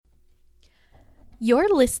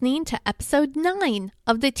You're listening to episode 9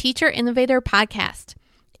 of the Teacher Innovator Podcast.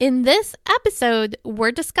 In this episode,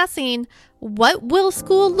 we're discussing what will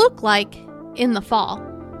school look like in the fall.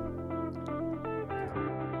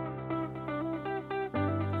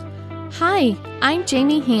 Hi, I'm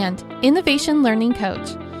Jamie Hand, Innovation Learning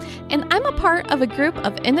Coach, and I'm a part of a group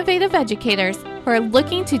of innovative educators who are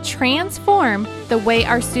looking to transform the way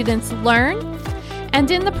our students learn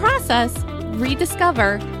and in the process,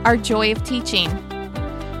 rediscover our joy of teaching.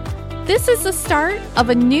 This is the start of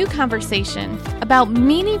a new conversation about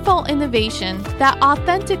meaningful innovation that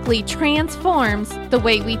authentically transforms the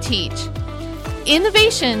way we teach.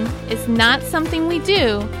 Innovation is not something we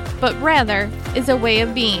do, but rather is a way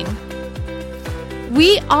of being.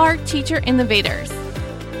 We are teacher innovators,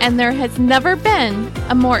 and there has never been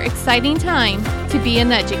a more exciting time to be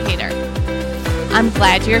an educator. I'm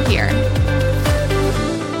glad you're here.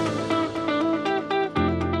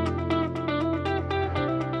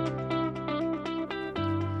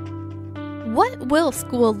 What will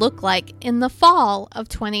school look like in the fall of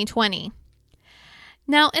 2020?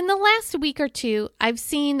 Now, in the last week or two, I've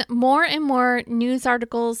seen more and more news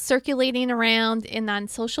articles circulating around and on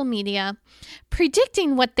social media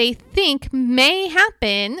predicting what they think may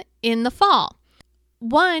happen in the fall.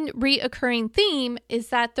 One reoccurring theme is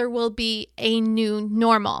that there will be a new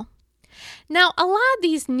normal. Now, a lot of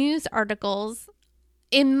these news articles,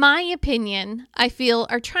 in my opinion, I feel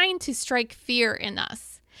are trying to strike fear in us.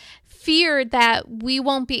 Fear that we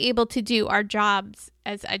won't be able to do our jobs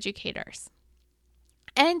as educators.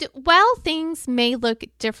 And while things may look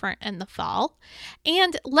different in the fall,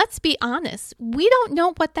 and let's be honest, we don't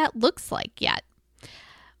know what that looks like yet.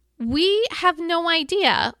 We have no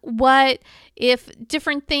idea what if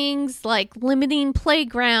different things like limiting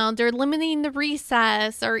playground or limiting the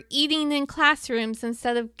recess or eating in classrooms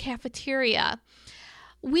instead of cafeteria.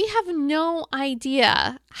 We have no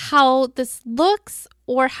idea how this looks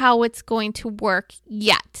or how it's going to work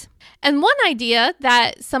yet. And one idea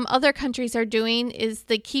that some other countries are doing is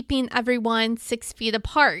the keeping everyone 6 feet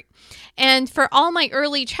apart. And for all my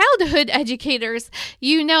early childhood educators,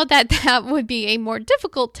 you know that that would be a more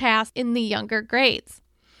difficult task in the younger grades.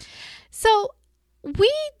 So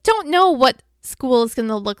we don't know what school is going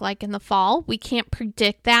to look like in the fall. We can't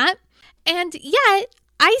predict that. And yet,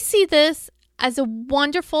 I see this as a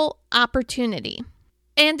wonderful opportunity.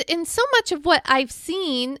 And in so much of what I've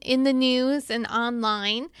seen in the news and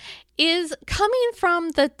online is coming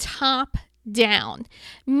from the top down,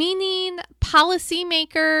 meaning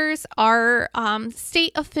policymakers, our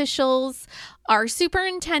state officials, our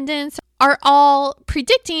superintendents are all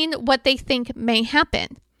predicting what they think may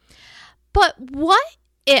happen. But what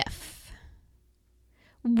if?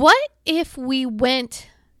 What if we went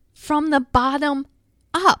from the bottom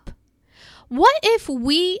up? What if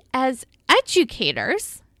we as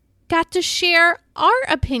educators got to share our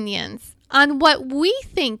opinions on what we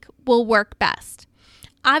think will work best?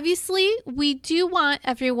 Obviously, we do want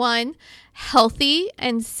everyone healthy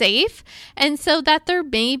and safe, and so that there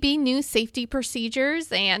may be new safety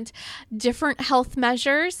procedures and different health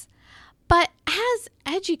measures. But as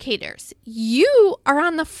educators, you are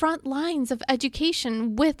on the front lines of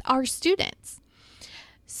education with our students.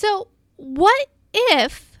 So what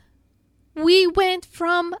if we went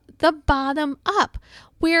from the bottom up,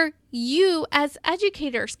 where you as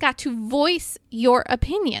educators got to voice your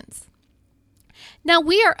opinions? Now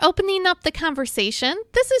we are opening up the conversation.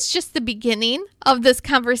 This is just the beginning of this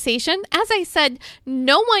conversation. As I said,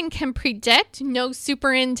 no one can predict, no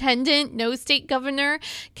superintendent, no state governor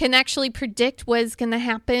can actually predict what is going to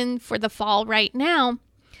happen for the fall right now.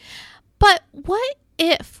 But what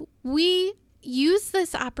if we use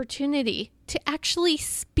this opportunity to actually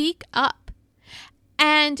speak up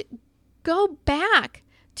and go back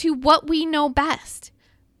to what we know best,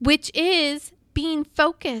 which is being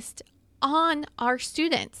focused on our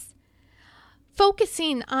students,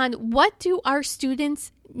 focusing on what do our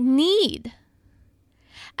students need.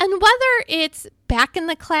 And whether it's back in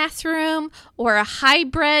the classroom or a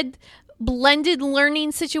hybrid blended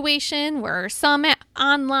learning situation where some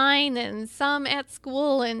online and some at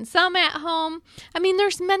school and some at home,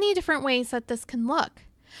 there's many different ways that this can look.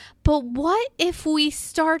 But what if we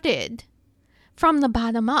started from the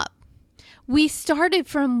bottom up? We started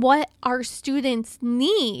from what our students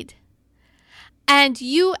need. And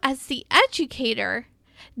you as the educator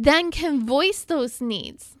then can voice those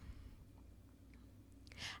needs.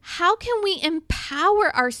 How can we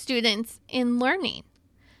empower our students in learning?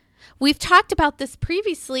 We've talked about this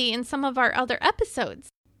previously in some of our other episodes.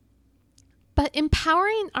 But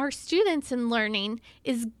empowering our students in learning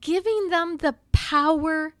is giving them the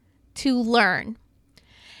power to learn.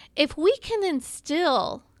 If we can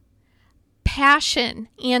instill passion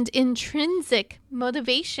and intrinsic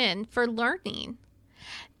motivation for learning,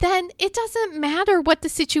 then it doesn't matter what the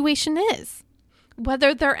situation is.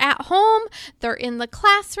 Whether they're at home, they're in the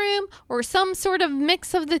classroom, or some sort of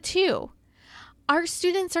mix of the two, our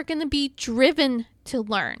students are going to be driven to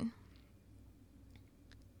learn.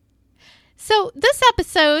 So this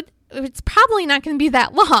episode, it's probably not going to be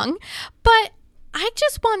that long, but I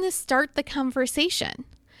just want to start the conversation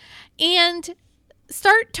and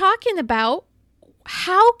start talking about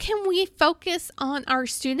how can we focus on our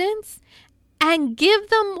students and give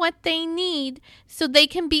them what they need so they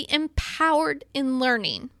can be empowered in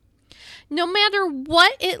learning. No matter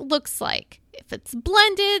what it looks like, if it's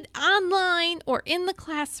blended, online, or in the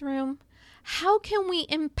classroom, how can we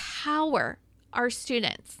empower our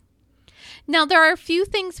students? Now, there are a few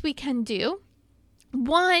things we can do.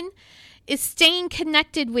 One is staying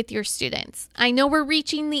connected with your students. I know we're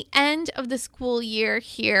reaching the end of the school year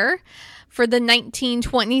here for the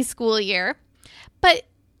 1920 school year, but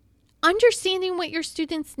understanding what your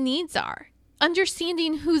students' needs are,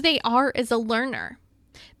 understanding who they are as a learner,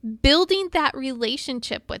 building that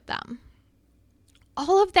relationship with them.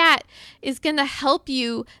 All of that is going to help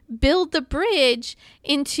you build the bridge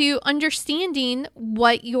into understanding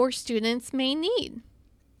what your students may need.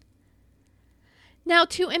 Now,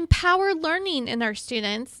 to empower learning in our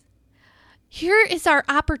students, here is our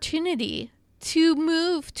opportunity to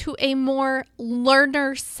move to a more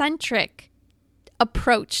learner-centric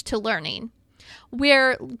approach to learning,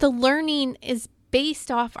 where the learning is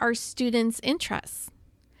based off our students' interests.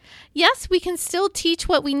 Yes, we can still teach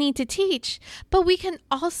what we need to teach, but we can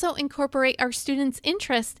also incorporate our students'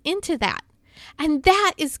 interest into that. And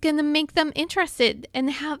that is going to make them interested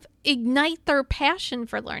and ignite their passion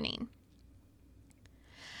for learning.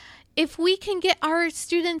 If we can get our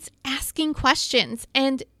students asking questions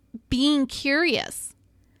and being curious,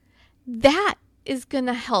 that is going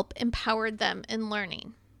to help empower them in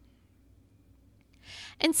learning.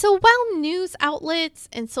 And so while news outlets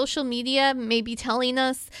and social media may be telling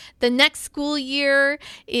us the next school year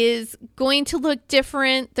is going to look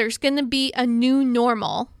different, there's going to be a new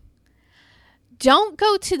normal, don't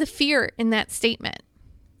go to the fear in that statement.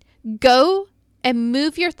 Go and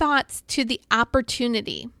move your thoughts to the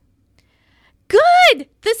opportunity. Good!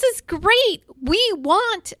 This is great! We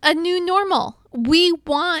want a new normal. We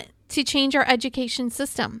want to change our education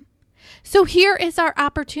system. So here is our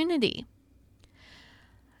opportunity.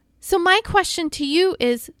 So my question to you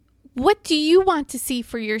is, what do you want to see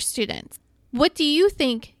for your students? What do you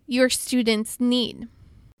think your students need?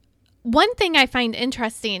 One thing I find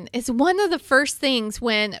interesting is one of the first things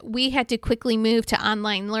when we had to quickly move to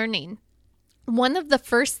online learning, one of the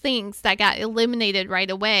first things that got eliminated right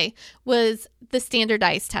away was the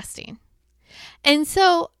standardized testing. And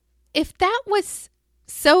so if that was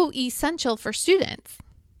so essential for students,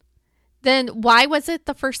 then why was it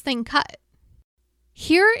the first thing cut?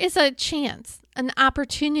 Here is a chance, an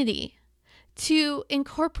opportunity to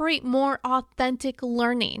incorporate more authentic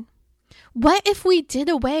learning. What if we did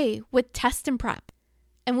away with test and prep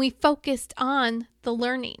and we focused on the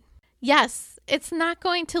learning? Yes, it's not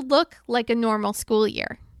going to look like a normal school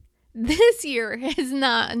year. This year is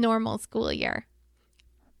not a normal school year.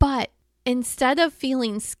 But instead of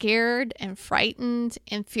feeling scared and frightened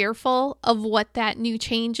and fearful of what that new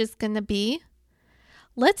change is going to be,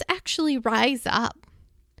 let's actually rise up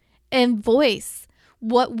and voice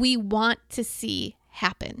what we want to see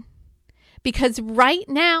happen. Because right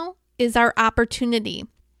now is our opportunity.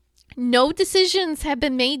 No decisions have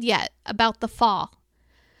been made yet about the fall.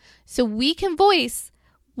 So we can voice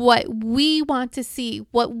what we want to see,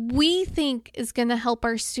 what we think is going to help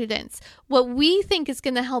our students, what we think is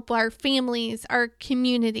going to help our families, our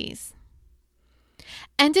communities.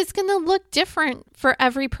 And it's going to look different for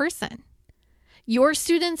every person. Your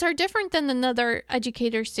students are different than another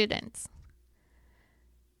educator's students.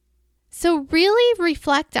 So really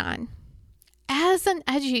reflect on, as an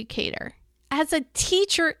educator, as a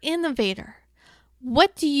teacher innovator,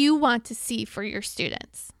 what do you want to see for your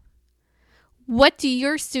students? What do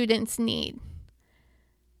your students need?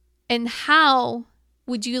 And how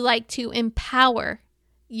would you like to empower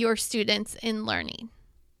your students in learning?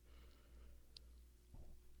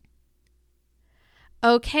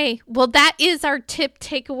 Okay, well, that is our tip,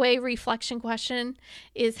 takeaway, reflection question,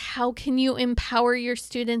 is how can you empower your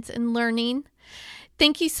students in learning?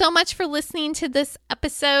 Thank you so much for listening to this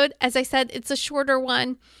episode. As I said, it's a shorter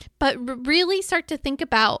one, but really start to think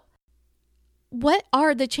about what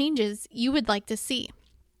are the changes you would like to see.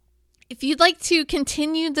 If you'd like to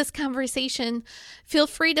continue this conversation, feel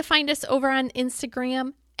free to find us over on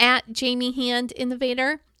Instagram at Jamie Hand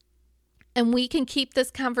Innovator, and we can keep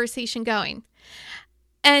this conversation going.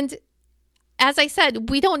 And as I said,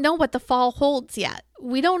 we don't know what the fall holds yet.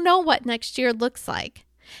 We don't know what next year looks like.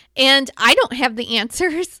 And I don't have the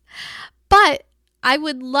answers, but I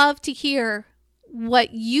would love to hear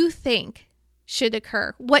what you think should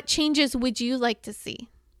occur. What changes would you like to see?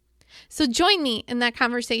 So join me in that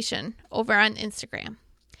conversation over on Instagram.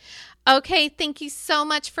 Okay, thank you so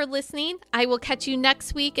much for listening. I will catch you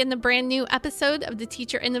next week in the brand new episode of the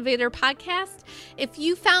Teacher Innovator Podcast. If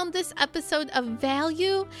you found this episode of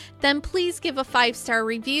value, then please give a 5-star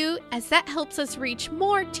review, as that helps us reach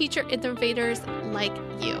more teacher innovators like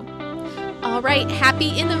you. All right,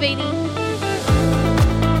 happy innovating.